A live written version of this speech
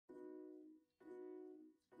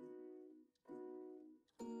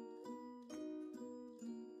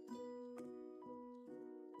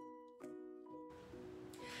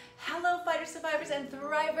Hello, fighter survivors and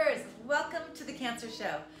thrivers. Welcome to the Cancer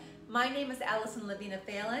Show. My name is Allison Lavina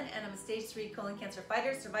Phelan, and I'm a stage 3 colon cancer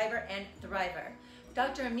fighter, survivor, and thriver.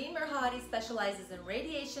 Dr. Amin Mirhadi specializes in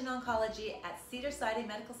radiation oncology at Cedars-Sinai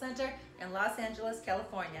Medical Center in Los Angeles,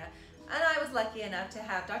 California. And I was lucky enough to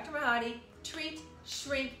have Dr. Mirhadi treat,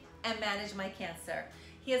 shrink, and manage my cancer.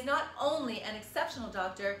 He is not only an exceptional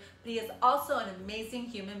doctor, but he is also an amazing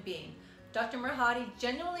human being. Dr. Mirhadi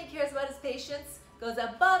genuinely cares about his patients, goes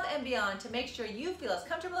above and beyond to make sure you feel as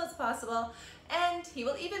comfortable as possible, and he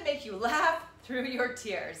will even make you laugh through your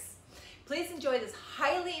tears. Please enjoy this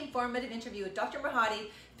highly informative interview with Dr.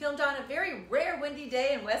 Mirhadi, filmed on a very rare windy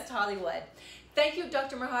day in West Hollywood. Thank you,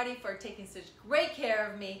 Dr. Mirhadi, for taking such great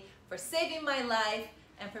care of me, for saving my life,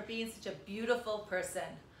 and for being such a beautiful person.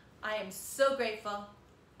 I am so grateful.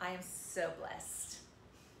 I am so blessed.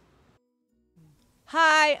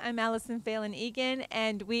 Hi, I'm Allison Phelan Egan,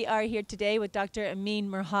 and we are here today with Dr. Amin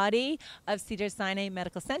Mirhadi of Cedars-Sinai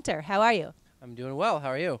Medical Center. How are you? I'm doing well. How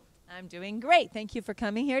are you? I'm doing great. Thank you for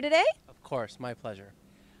coming here today. Of course, my pleasure.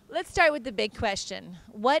 Let's start with the big question.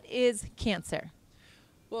 What is cancer?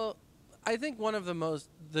 Well, I think one of the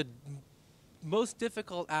most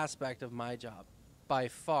difficult aspect of my job by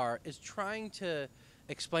far is trying to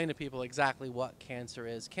explain to people exactly what cancer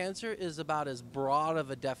is. Cancer is about as broad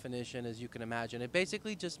of a definition as you can imagine. It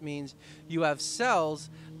basically just means you have cells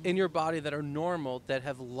in your body that are normal that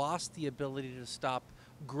have lost the ability to stop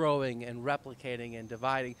growing and replicating and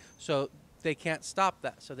dividing. So they can't stop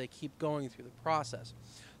that, so they keep going through the process.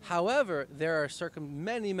 However, there are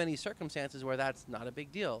many circumstances where that's not a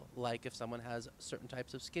big deal, like if someone has certain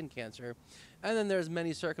types of skin cancer. And then there's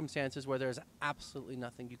many circumstances where there's absolutely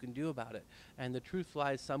nothing you can do about it. And the truth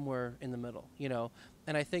lies somewhere in the middle, you know.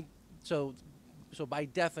 And I think, so by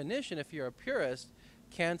definition, if you're a purist,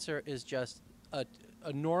 cancer is just a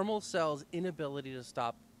normal cell's inability to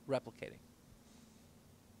stop replicating.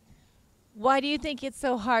 Why do you think it's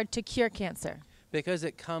so hard to cure cancer? Because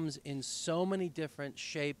it comes in so many different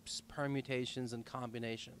shapes, permutations, and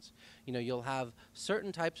combinations. You know, you'll have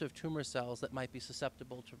certain types of tumor cells that might be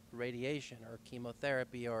susceptible to radiation or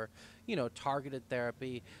chemotherapy or, you know, targeted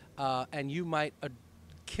therapy, and you might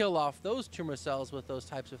kill off those tumor cells with those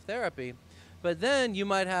types of therapy. But then you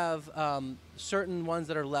might have certain ones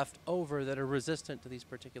that are left over that are resistant to these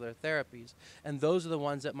particular therapies. And those are the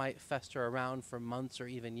ones that might fester around for months or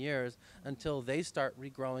even years until they start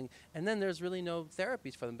regrowing. And then there's really no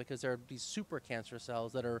therapies for them because there are these super cancer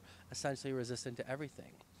cells that are essentially resistant to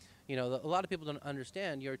everything. You know, a lot of people don't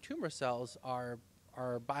understand your tumor cells are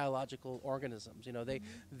biological organisms. You know,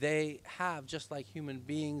 they have, just like human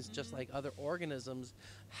beings, just like other organisms,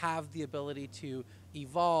 have the ability to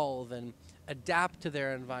evolve and adapt to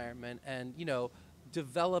their environment and, you know,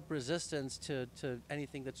 develop resistance to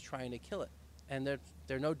anything that's trying to kill it. And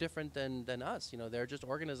they're no different than us. You know, they're just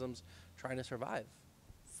organisms trying to survive.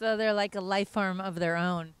 So they're like a life form of their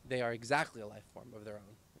own. They are exactly a life form of their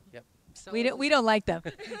own. Yep. We don't like them.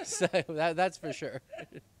 So that's for sure.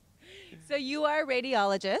 So you are a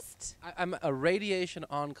radiologist. I'm a radiation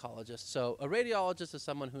oncologist. So a radiologist is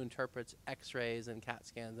someone who interprets X-rays and CAT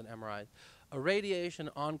scans and MRIs. A radiation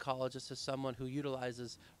oncologist is someone who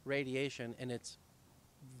utilizes radiation in its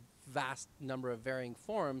vast number of varying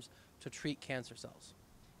forms to treat cancer cells.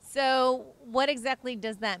 So what exactly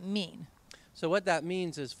does that mean? So what that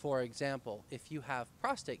means is, for example, if you have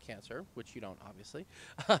prostate cancer, which you don't obviously,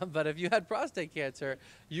 but if you had prostate cancer,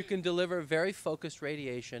 you can deliver very focused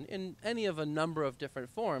radiation in any of a number of different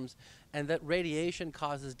forms, and that radiation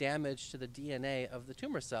causes damage to the DNA of the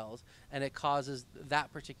tumor cells, and it causes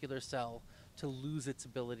that particular cell to lose its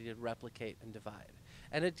ability to replicate and divide.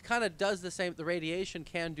 And it kind of does the same, the radiation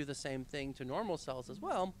can do the same thing to normal cells as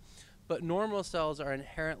well, but normal cells are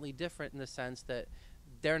inherently different in the sense that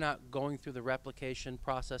they're not going through the replication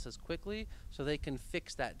process as quickly, so they can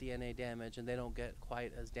fix that DNA damage and they don't get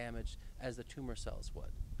quite as damaged as the tumor cells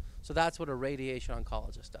would. So that's what a radiation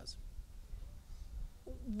oncologist does.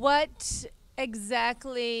 What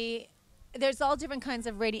exactly, there's all different kinds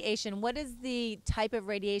of radiation. What is the type of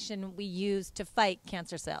radiation we use to fight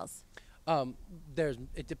cancer cells?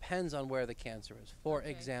 It depends on where the cancer is. For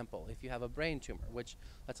example, if you have a brain tumor, which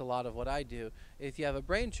that's a lot of what I do, if you have a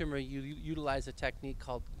brain tumor, you utilize a technique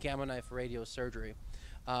called gamma knife radiosurgery,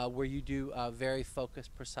 where you do very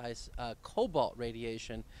focused, precise cobalt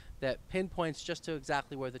radiation that pinpoints just to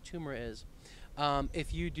exactly where the tumor is.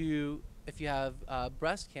 If you have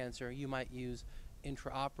breast cancer, you might use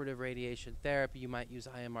intraoperative radiation therapy, you might use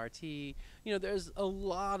IMRT. You know, there's a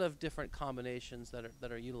lot of different combinations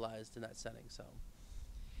that are utilized in that setting. So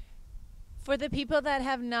for the people that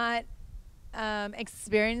have not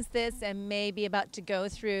experienced this and may be about to go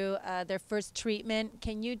through their first treatment,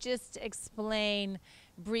 can you just explain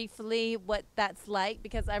briefly what that's like?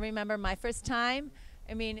 Because I remember my first time.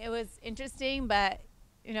 I mean, it was interesting, but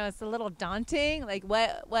you know, it's a little daunting. Like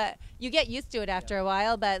what you get used to it after a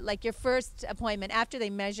while, but like your first appointment after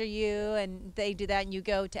they measure you and they do that and you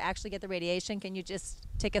go to actually get the radiation, can you just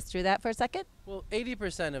take us through that for a second? Well,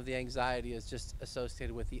 80% of the anxiety is just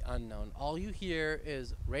associated with the unknown. All you hear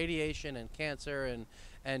is radiation and cancer,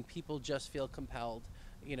 and people just feel compelled,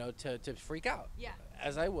 you know, to freak out. Yeah.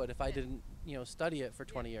 As I would if I didn't, you know, study it for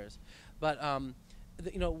 20 years. But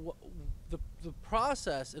you know, the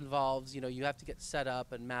process involves, you know, you have to get set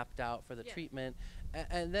up and mapped out for the treatment,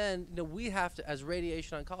 and then, you know, we have to, as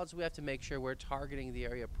radiation oncologists, we have to make sure we're targeting the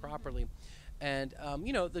area properly. And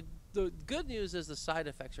you know, the good news is the side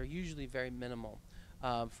effects are usually very minimal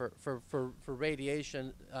for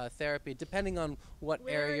radiation therapy, depending on what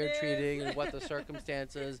area you're treating and what the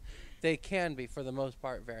circumstances. They can be, for the most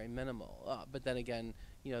part, very minimal. But then again,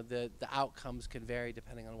 you know, the outcomes can vary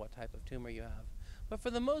depending on what type of tumor you have. But for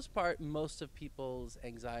the most part, most of people's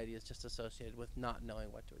anxiety is just associated with not knowing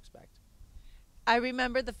what to expect. I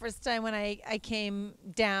remember the first time when I came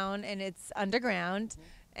down, and it's underground,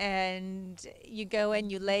 and you go and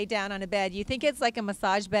you lay down on a bed. You think it's like a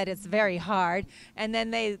massage bed. It's very hard. And then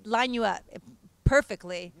they line you up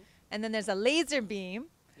perfectly. And then there's a laser beam.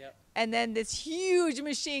 And then this huge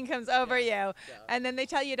machine comes over you. And then they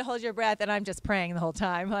tell you to hold your breath. And I'm just praying the whole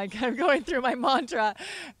time. Like, I'm going through my mantra.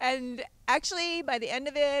 And actually, by the end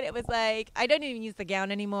of it, it was like, I don't even use the gown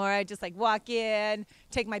anymore. I just like walk in,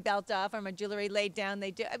 take my belt off or my jewelry laid down.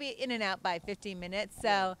 I'd be in and out by 15 minutes.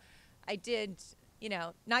 So I did, you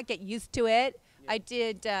know, not get used to it. I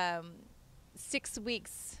did 6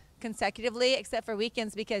 weeks consecutively, except for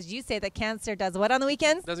weekends, because you say that cancer does what on the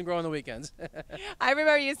weekends? Doesn't grow on the weekends. I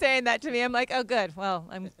remember you saying that to me. I'm like, oh, good. Well,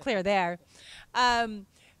 I'm clear there.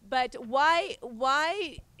 But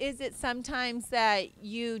why is it sometimes that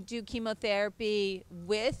you do chemotherapy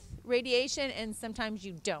with radiation and sometimes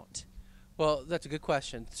you don't? Well, that's a good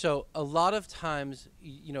question. So a lot of times,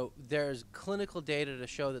 you know, there's clinical data to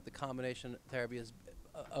show that the combination therapy is,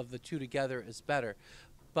 of the two together is better.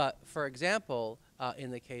 But for example, in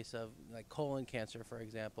the case of like colon cancer, for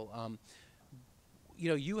example, you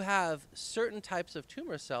know, you have certain types of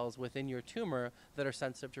tumor cells within your tumor that are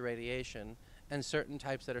sensitive to radiation, and certain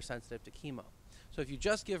types that are sensitive to chemo. So if you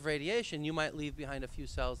just give radiation, you might leave behind a few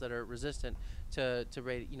cells that are resistant to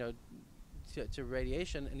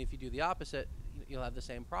radiation, and if you do the opposite, you'll have the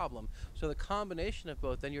same problem. So the combination of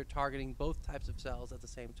both, then you're targeting both types of cells at the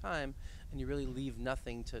same time, and you really leave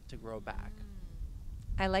nothing to grow back.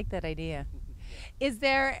 I like that idea. Is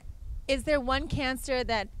there one cancer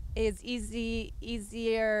that is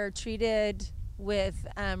easier treated with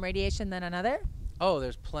radiation than another? Oh,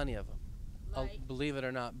 there's plenty of them. Like? Believe it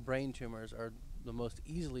or not, brain tumors are the most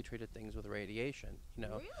easily treated things with radiation. You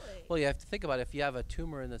know, Really? well, you have to think about it. If you have a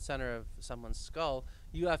tumor in the center of someone's skull,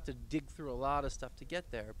 you have to dig through a lot of stuff to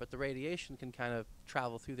get there. But the radiation can kind of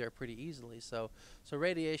travel through there pretty easily. So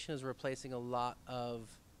radiation is replacing a lot of,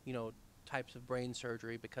 you know, types of brain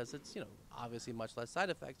surgery, because it's, you know, obviously much less side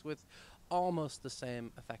effects with almost the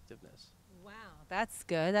same effectiveness. Wow, that's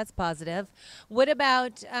good. That's positive. What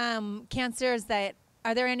about cancers that,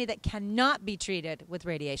 are there any that cannot be treated with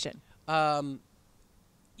radiation?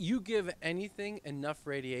 You give anything enough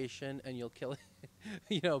radiation and you'll kill it.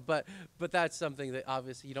 You know, but that's something that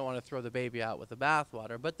obviously you don't want to throw the baby out with the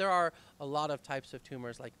bathwater. But there are a lot of types of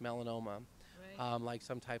tumors like melanoma, like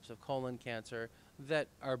some types of colon cancer, that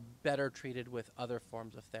are better treated with other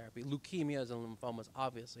forms of therapy. Leukemias and lymphomas,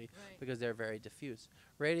 obviously, because they're very diffuse.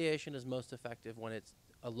 Radiation is most effective when it's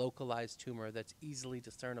a localized tumor that's easily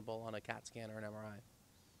discernible on a CAT scan or an MRI.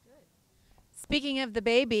 Speaking of the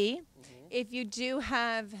baby, if you do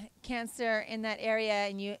have cancer in that area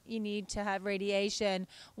and you need to have radiation,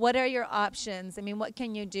 what are your options? I mean, what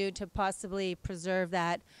can you do to possibly preserve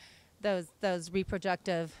those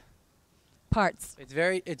reproductive parts? It's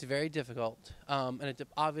very difficult, and it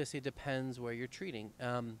obviously depends where you're treating.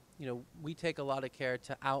 You know, we take a lot of care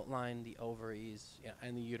to outline the ovaries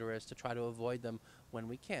and the uterus to try to avoid them when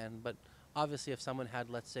we can. But obviously, if someone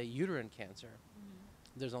had, let's say, uterine cancer,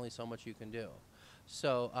 there's only so much you can do.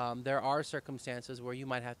 So there are circumstances where you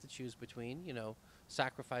might have to choose between, you know,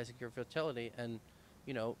 sacrificing your fertility and,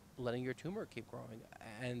 you know, letting your tumor keep growing.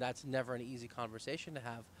 And that's never an easy conversation to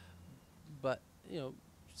have. But, you know,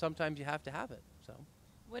 sometimes you have to have it. So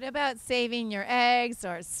What about saving your eggs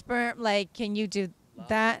or sperm? Like, can you do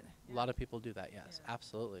that? a lot of people do that, yes,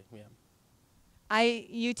 absolutely, yeah.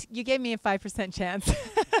 You gave me a 5% chance.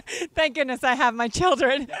 Thank goodness I have my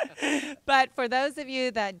children. But for those of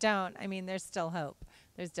you that don't, I mean, there's still hope.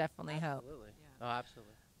 There's definitely hope. Absolutely. Yeah. Oh,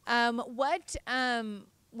 absolutely. What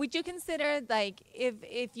would you consider, like,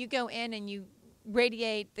 if you go in and you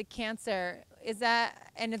radiate the cancer, is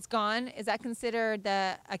that, and it's gone, is that considered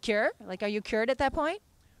a cure? Like, are you cured at that point?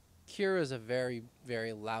 Cure is a very,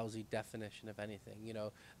 very lousy definition of anything. You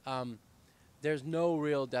know, there's no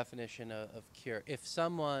real definition of cure. If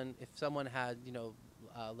someone had, you know,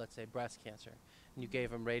 let's say breast cancer, and you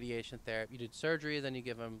gave them radiation therapy, you did surgery, then you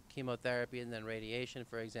give them chemotherapy and then radiation,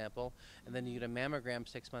 for example, and then you get a mammogram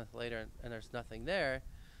 6 months later and there's nothing there,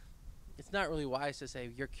 it's not really wise to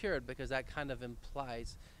say you're cured, because that kind of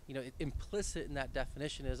implies, you know, implicit in that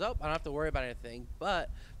definition is, oh, I don't have to worry about anything.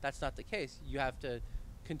 But that's not the case. You have to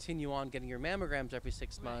continue on getting your mammograms every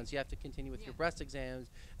 6 months. You have to continue with your breast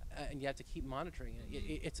exams, and you have to keep monitoring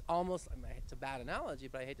it. It's almost, I mean, it's a bad analogy,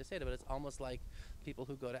 but I hate to say it, but it's almost like people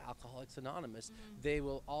who go to Alcoholics Anonymous. They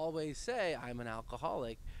will always say, I'm an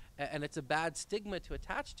alcoholic. And it's a bad stigma to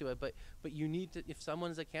attach to it, but you need to, if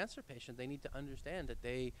someone is a cancer patient, they need to understand that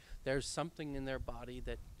there's something in their body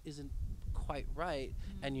that isn't quite right,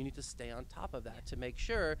 and you need to stay on top of that to make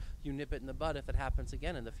sure you nip it in the bud if it happens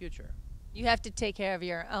again in the future. You have to take care of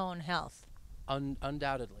your own health.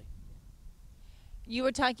 Undoubtedly. You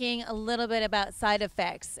were talking a little bit about side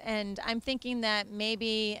effects, and I'm thinking that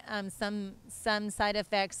maybe some side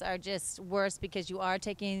effects are just worse because you are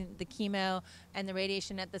taking the chemo and the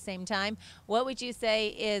radiation at the same time. What would you say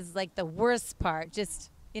is like the worst part?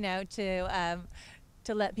 Just, you know, to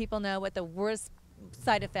let people know what the worst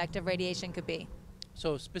side effect of radiation could be.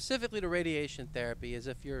 So specifically to radiation therapy is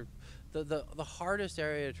if you're the hardest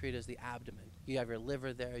area to treat is the abdomen. You have your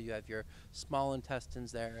liver there, you have your small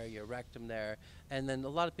intestines there, your rectum there, and then a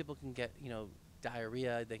lot of people can get, you know,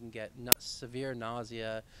 diarrhea, they can get severe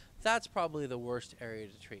nausea. That's probably the worst area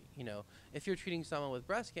to treat. You know, if you're treating someone with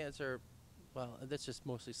breast cancer, well, that's just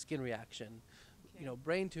mostly skin reaction. Okay. You know,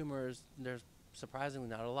 brain tumors, there's surprisingly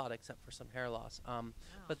not a lot except for some hair loss.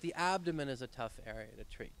 But the abdomen is a tough area to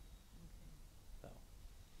treat.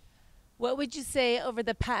 What would you say over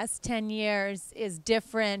the past 10 years is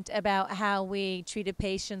different about how we treated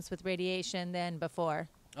patients with radiation than before?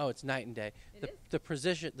 Oh, it's night and day. The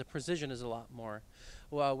precision is a lot more.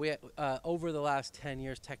 Well, over the last 10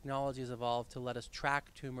 years, technology has evolved to let us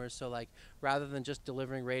track tumors. So, like, rather than just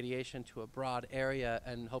delivering radiation to a broad area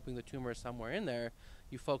and hoping the tumor is somewhere in there,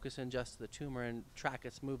 you focus in just the tumor and track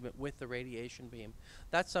its movement with the radiation beam.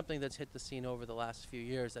 That's something that's hit the scene over the last few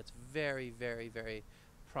years. That's very, very, very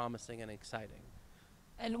promising and exciting.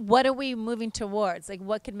 And what are we moving towards? Like,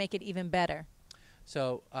 what could make it even better?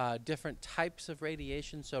 So different types of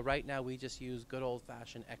radiation. So right now we just use good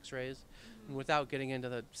old-fashioned X-rays, and without getting into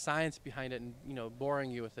the science behind it and, you know, boring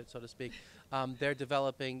you with it, so to speak, they're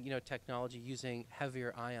developing, you know, technology using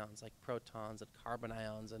heavier ions like protons and carbon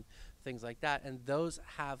ions and things like that, and those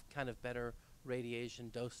have kind of better radiation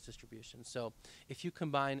dose distribution. So if you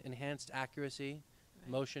combine enhanced accuracy,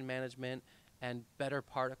 motion management, and better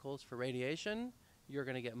particles for radiation, you're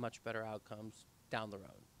going to get much better outcomes down the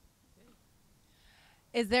road.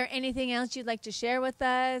 Is there anything else you'd like to share with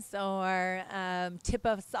us or tip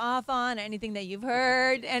us off on? Anything that you've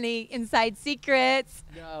heard? Any inside secrets?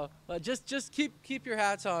 No, just keep your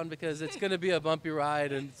hats on, because it's going to be a bumpy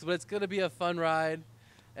ride, and it's going to be a fun ride,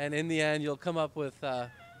 and in the end, you'll come up with.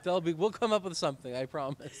 We'll come up with something, I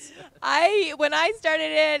promise. When I started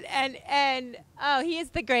it, and oh, he is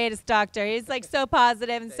the greatest doctor. He's like so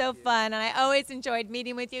positive and so fun, and I always enjoyed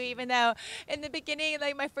meeting with you, even though in the beginning,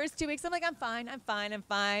 like my first 2 weeks, I'm like, I'm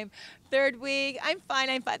fine. Third week, I'm fine.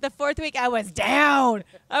 The fourth week, I was down.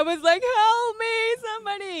 I was like, help me,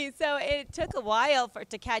 somebody. So it took a while for it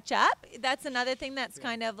to catch up. That's another thing that's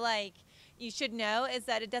kind of like, you should know, is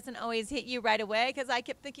that it doesn't always hit you right away, because I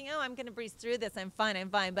kept thinking, oh, I'm going to breeze through this. I'm fine.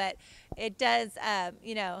 But it does,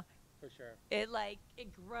 you know, for sure. It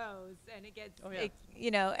grows and it gets, you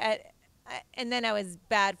know, and then I was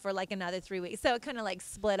bad for like another 3 weeks. So it kind of like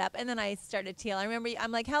split up, and then I started to heal. I remember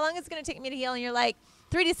I'm like, how long is it going to take me to heal? And you're like,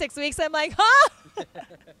 3 to 6 weeks. I'm like, huh?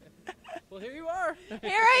 Well, here you are. Here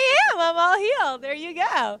I am. I'm all healed. There you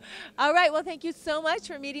go. All right. Well, thank you so much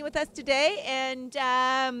for meeting with us today. And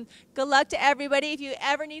good luck to everybody. If you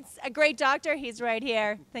ever need a great doctor, he's right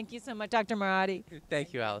here. Thank you so much, Dr. Mirhadi.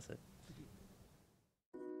 Thank you, Allison.